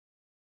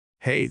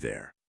Hey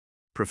there.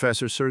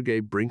 Professor Sergey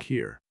Brink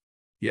here.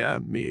 Yeah,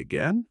 me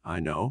again? I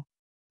know.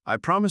 I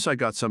promise I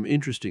got some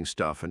interesting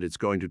stuff and it's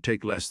going to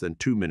take less than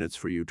 2 minutes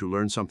for you to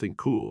learn something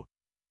cool,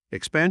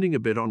 expanding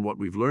a bit on what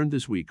we've learned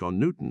this week on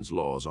Newton's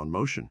laws on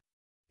motion.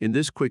 In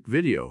this quick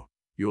video,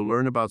 you'll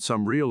learn about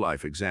some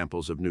real-life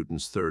examples of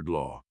Newton's third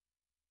law,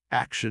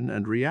 action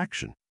and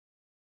reaction.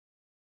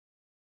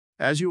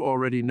 As you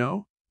already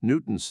know,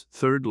 Newton's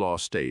third law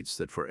states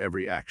that for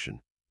every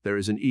action, there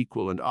is an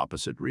equal and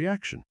opposite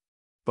reaction.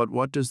 But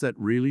what does that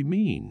really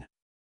mean?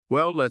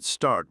 Well, let's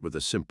start with a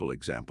simple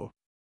example.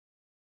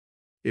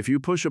 If you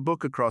push a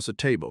book across a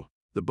table,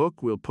 the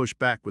book will push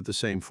back with the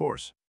same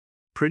force.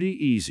 Pretty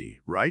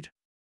easy, right?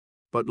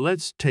 But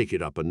let's take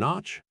it up a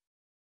notch.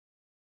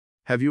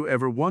 Have you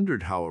ever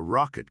wondered how a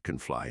rocket can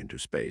fly into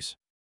space?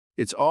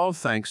 It's all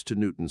thanks to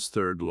Newton's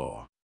third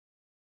law.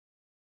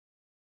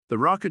 The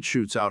rocket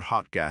shoots out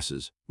hot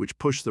gases, which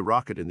push the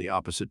rocket in the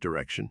opposite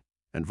direction,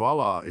 and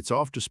voila, it's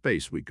off to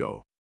space we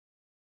go.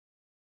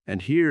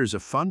 And here's a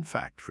fun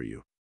fact for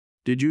you.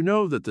 Did you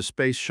know that the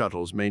space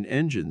shuttle's main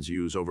engines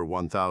use over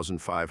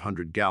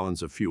 1,500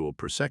 gallons of fuel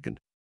per second?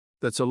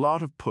 That's a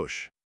lot of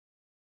push.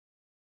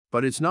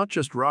 But it's not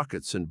just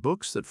rockets and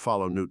books that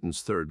follow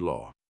Newton's third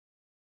law.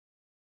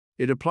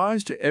 It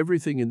applies to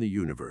everything in the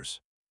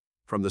universe,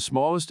 from the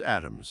smallest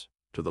atoms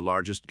to the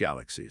largest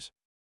galaxies.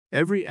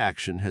 Every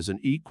action has an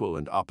equal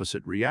and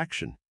opposite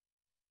reaction.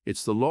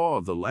 It's the law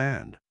of the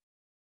land.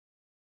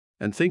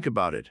 And think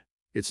about it.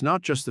 It's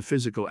not just the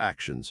physical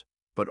actions,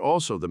 but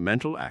also the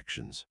mental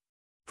actions.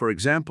 For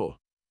example,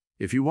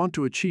 if you want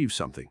to achieve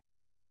something,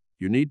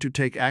 you need to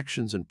take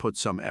actions and put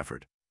some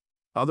effort.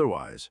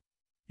 Otherwise,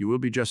 you will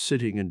be just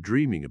sitting and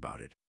dreaming about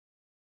it.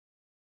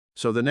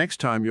 So the next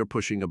time you're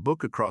pushing a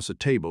book across a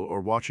table or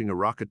watching a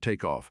rocket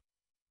take off,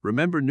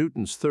 remember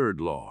Newton's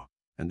third law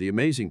and the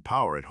amazing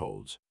power it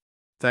holds.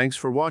 Thanks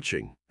for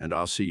watching, and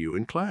I'll see you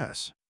in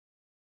class.